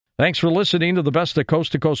Thanks for listening to the Best of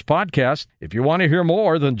Coast to Coast podcast. If you want to hear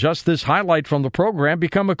more than just this highlight from the program,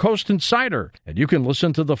 become a Coast Insider, and you can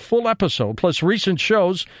listen to the full episode, plus recent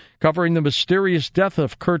shows covering the mysterious death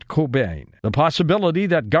of Kurt Cobain, the possibility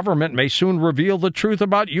that government may soon reveal the truth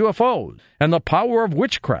about UFOs, and the power of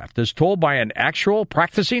witchcraft as told by an actual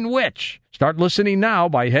practicing witch. Start listening now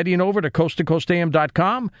by heading over to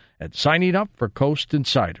coasttocoastam.com and signing up for Coast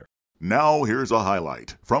Insider. Now here's a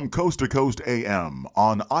highlight from Coast to Coast AM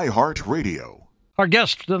on iHeartRadio. Our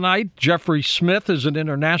guest tonight, Jeffrey Smith, is an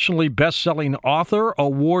internationally best-selling author,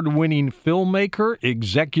 award-winning filmmaker,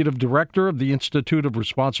 executive director of the Institute of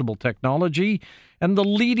Responsible Technology, and the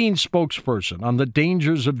leading spokesperson on the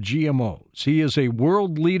dangers of GMOs. He is a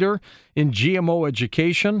world leader in GMO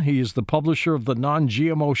education. He is the publisher of the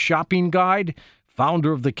Non-GMO Shopping Guide,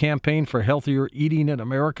 founder of the Campaign for Healthier Eating in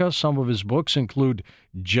America. Some of his books include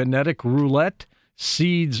Genetic Roulette,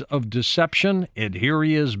 Seeds of Deception, and here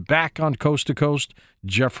he is back on Coast to Coast,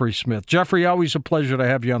 Jeffrey Smith. Jeffrey, always a pleasure to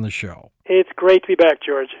have you on the show. It's great to be back,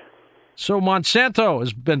 George. So Monsanto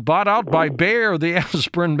has been bought out by Bayer, the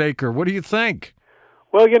aspirin maker. What do you think?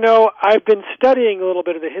 Well, you know, I've been studying a little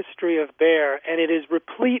bit of the history of Bayer, and it is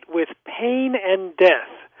replete with pain and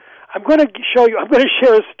death. I'm going to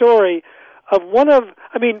share a story of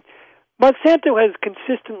Monsanto has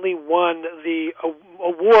consistently won the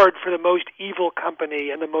award for the most evil company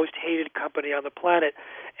and the most hated company on the planet.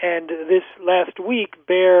 And this last week,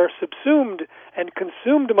 Bayer subsumed and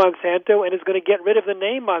consumed Monsanto and is going to get rid of the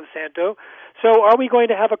name Monsanto. So are we going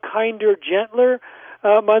to have a kinder, gentler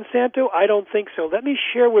Monsanto? I don't think so. Let me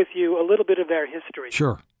share with you a little bit of their history.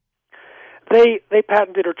 Sure. They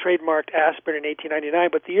patented or trademarked aspirin in 1899,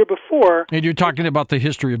 but the year before... And you're talking about the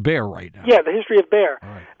history of Bayer right now. Yeah, the history of Bayer.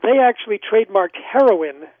 Right. They actually trademarked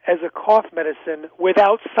heroin as a cough medicine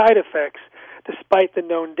without side effects, despite the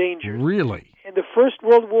known dangers. Really? In the First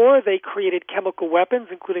World War, they created chemical weapons,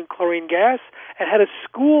 including chlorine gas, and had a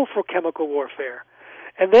school for chemical warfare.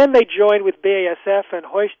 And then they joined with BASF and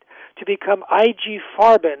Hoist to become IG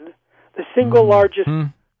Farben, the single largest...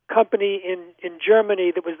 company in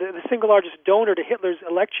Germany that was the single largest donor to Hitler's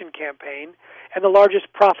election campaign and the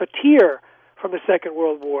largest profiteer from the Second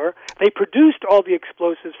World War. They produced all the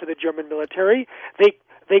explosives for the German military.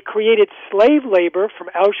 They created slave labor from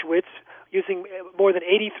Auschwitz using more than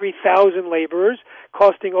 83,000 laborers,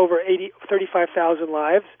 costing over 35,000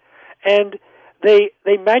 lives. And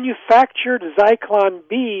they manufactured Zyklon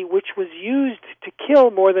B, which was used to kill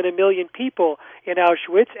more than 1 million people in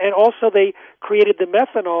Auschwitz, and also they created the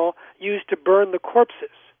methanol used to burn the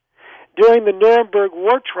corpses. During the Nuremberg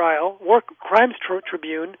War Crimes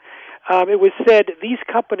Tribune, it was said these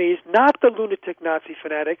companies, not the lunatic Nazi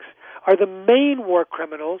fanatics, are the main war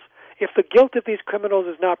criminals. If the guilt of these criminals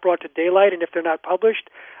is not brought to daylight and if they're not published,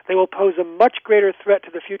 they will pose a much greater threat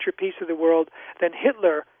to the future peace of the world than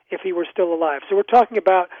Hitler if he were still alive. So we're talking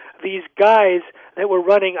about these guys that were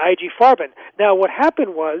running IG Farben. Now, what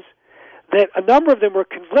happened was that a number of them were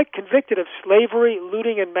convicted of slavery,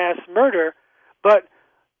 looting, and mass murder, but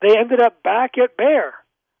they ended up back at Bayer.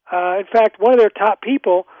 In fact, one of their top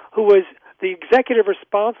people, who was the executive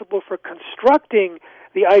responsible for constructing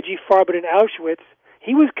the IG Farben in Auschwitz,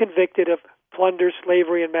 he was convicted of plunder,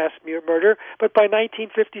 slavery, and mass murder, but by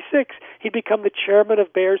 1956, he'd become the chairman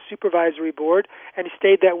of Bayer's supervisory board, and he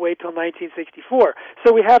stayed that way till 1964.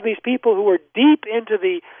 So we have these people who are deep into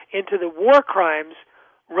the war crimes,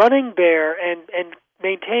 running Bayer and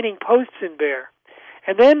maintaining posts in Bayer.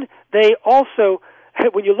 And then they also,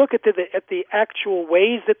 when you look at the actual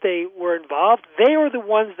ways that they were involved, they are the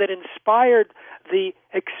ones that inspired the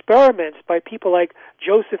experiments by people like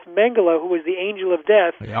Joseph Mengele, who was the angel of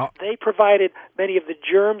death. Yeah. They provided many of the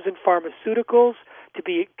germs and pharmaceuticals to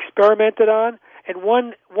be experimented on. And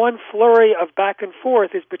one flurry of back and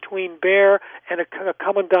forth is between Bayer and a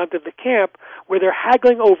commandant of the camp, where they're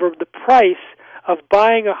haggling over the price of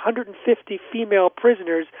buying 150 female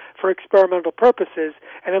prisoners for experimental purposes,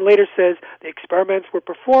 and then later says, the experiments were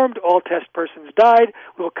performed, all test persons died,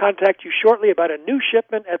 we will contact you shortly about a new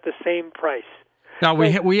shipment at the same price. Now,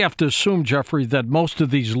 we have to assume, Jeffrey, that most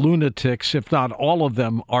of these lunatics, if not all of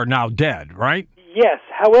them, are now dead, right? Yes.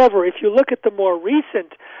 However, if you look at the more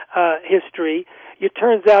recent history, it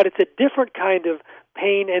turns out it's a different kind of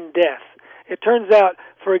pain and death. It turns out,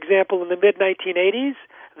 for example, in the mid-1980s,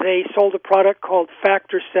 they sold a product called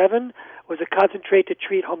Factor 7. It was a concentrate to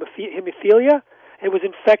treat hemophilia. It was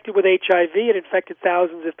infected with HIV. It infected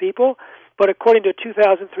thousands of people. But according to a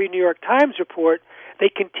 2003 New York Times report, they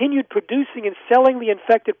continued producing and selling the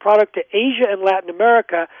infected product to Asia and Latin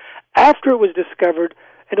America after it was discovered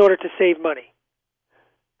in order to save money.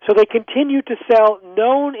 So they continued to sell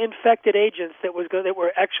known infected agents that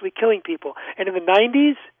were actually killing people. And in the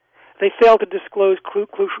 90s, they failed to disclose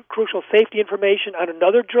crucial safety information on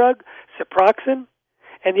another drug, Ciproxin,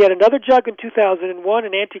 and yet another drug in 2001,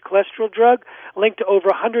 an anti-cholesterol drug, linked to over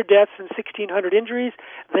 100 deaths and 1,600 injuries.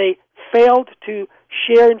 They failed to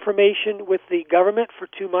share information with the government for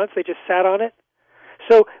 2 months. They just sat on it.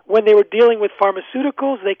 So when they were dealing with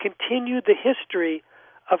pharmaceuticals, they continued the history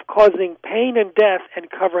of causing pain and death and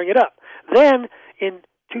covering it up. Then, in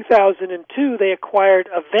 2002, they acquired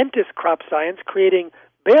Aventis Crop Science, creating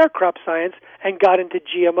Bayer Crop Science, and got into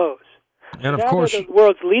GMOs. And of now course, they're the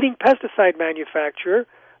world's leading pesticide manufacturer,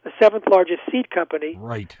 the seventh largest seed company.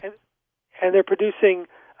 Right. And they're producing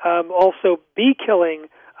also bee-killing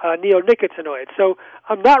neonicotinoids. So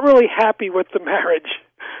I'm not really happy with the marriage.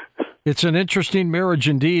 It's an interesting marriage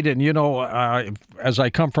indeed. And, as I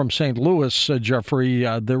come from St. Louis, Jeffrey,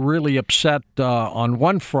 they're really upset on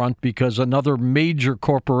one front because another major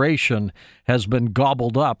corporation has been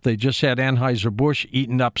gobbled up. They just had Anheuser-Busch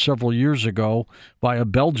eaten up several years ago by a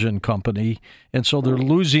Belgian company. And so they're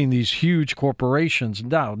losing these huge corporations.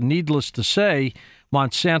 Now, needless to say,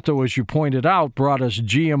 Monsanto, as you pointed out, brought us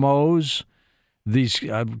GMOs, these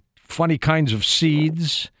funny kinds of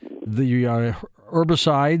seeds, the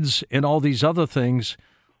herbicides, and all these other things.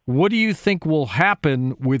 What do you think will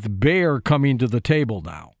happen with Bayer coming to the table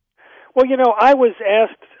now? Well, I was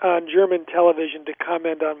asked on German television to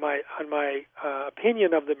comment on my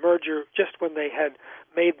opinion of the merger just when they had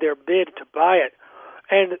made their bid to buy it.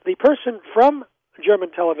 And the person from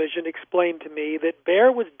German television explained to me that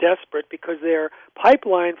Bayer was desperate because their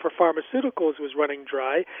pipeline for pharmaceuticals was running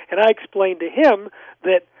dry, and I explained to him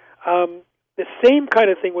that the same kind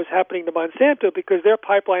of thing was happening to Monsanto because their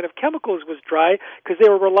pipeline of chemicals was dry because they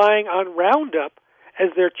were relying on Roundup as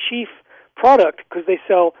their chief product because they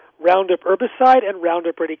sell Roundup herbicide and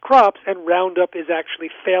Roundup Ready crops, and Roundup is actually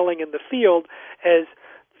failing in the field as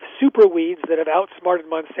super weeds that have outsmarted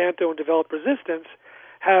Monsanto and developed resistance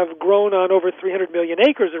have grown on over 300 million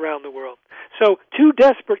acres around the world. So two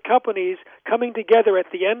desperate companies coming together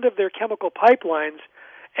at the end of their chemical pipelines,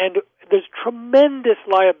 and there's tremendous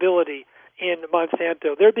liability in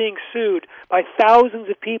Monsanto. They're being sued by thousands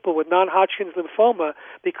of people with non-Hodgkin's lymphoma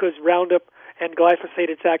because Roundup and glyphosate,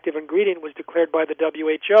 its active ingredient, was declared by the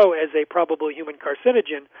WHO as a probable human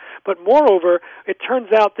carcinogen. But moreover, it turns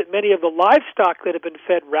out that many of the livestock that have been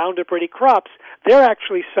fed Roundup-ready crops, they're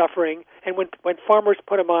actually suffering, and when farmers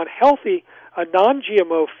put them on healthy,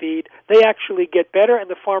 non-GMO feed, they actually get better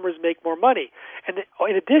and the farmers make more money. And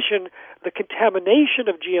in addition, the contamination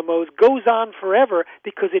of GMOs goes on forever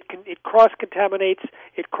because it cross-contaminates,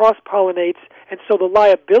 it cross-pollinates, and so the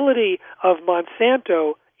liability of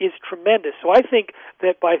Monsanto is tremendous. So I think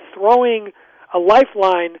that by throwing a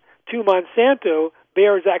lifeline to Monsanto,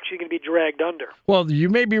 Bayer is actually going to be dragged under. Well, you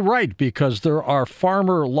may be right because there are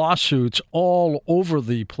farmer lawsuits all over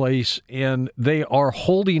the place, and they are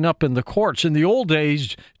holding up in the courts. In the old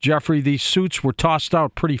days, Jeffrey, these suits were tossed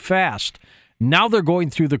out pretty fast. Now they're going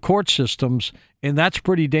through the court systems, and that's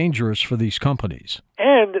pretty dangerous for these companies.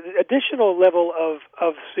 And the additional level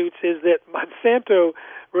of suits is that Monsanto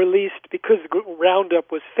released, because Roundup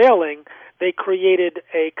was failing, they created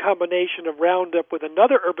a combination of Roundup with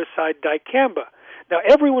another herbicide, dicamba. Now,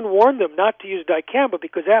 everyone warned them not to use dicamba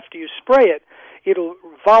because after you spray it, it'll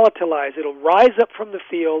volatilize. It'll rise up from the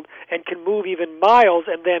field and can move even miles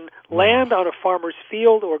and then land on a farmer's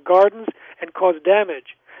field or gardens and cause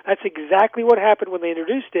damage. That's exactly what happened when they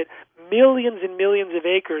introduced it. Millions and millions of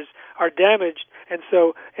acres are damaged. And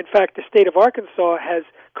so, in fact, the state of Arkansas has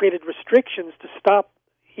created restrictions to stop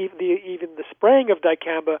even the spraying of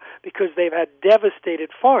dicamba because they've had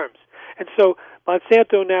devastated farms. And so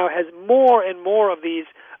Monsanto now has more and more of these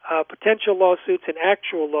potential lawsuits and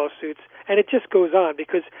actual lawsuits, and it just goes on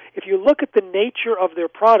because if you look at the nature of their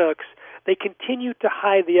products, they continue to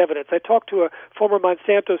hide the evidence. I talked to a former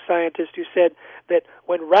Monsanto scientist who said that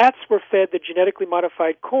when rats were fed the genetically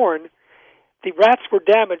modified corn, the rats were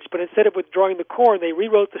damaged, but instead of withdrawing the corn, they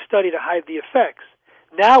rewrote the study to hide the effects.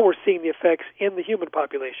 Now we're seeing the effects in the human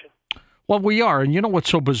population. Well, we are. And you know what's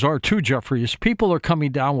so bizarre, too, Jeffrey, is people are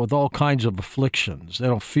coming down with all kinds of afflictions. They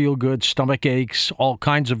don't feel good, stomach aches, all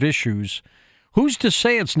kinds of issues. Who's to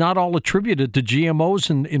say it's not all attributed to GMOs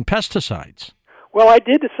and pesticides? Well, I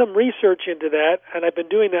did some research into that, and I've been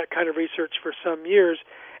doing that kind of research for some years.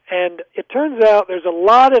 And it turns out there's a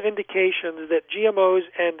lot of indications that GMOs,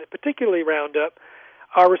 and particularly Roundup,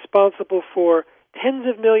 are responsible for tens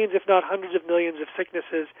of millions, if not hundreds of millions, of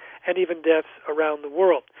sicknesses and even deaths around the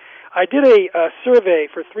world. I did a survey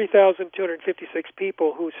for 3,256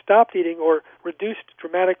 people who stopped eating or reduced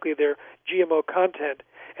dramatically their GMO content,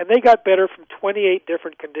 and they got better from 28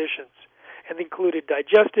 different conditions, and included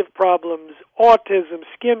digestive problems, autism,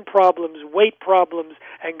 skin problems, weight problems,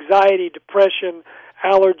 anxiety, depression,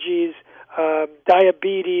 allergies,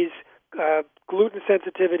 diabetes, gluten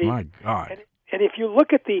sensitivity. My God. And if you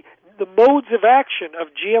look at the modes of action of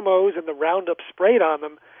GMOs and the Roundup sprayed on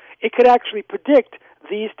them, it could actually predict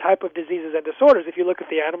these type of diseases and disorders. If you look at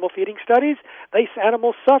the animal feeding studies,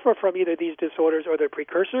 animals suffer from either these disorders or their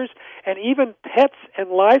precursors, and even pets and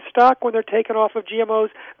livestock, when they're taken off of GMOs,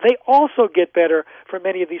 they also get better from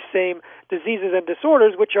many of these same diseases and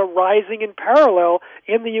disorders, which are rising in parallel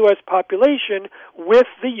in the U.S. population with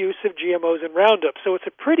the use of GMOs and Roundup. So it's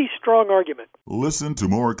a pretty strong argument. Listen to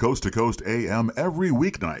more Coast to Coast AM every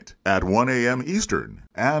weeknight at 1 a.m. Eastern,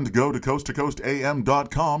 and go to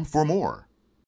coasttocoastam.com for more.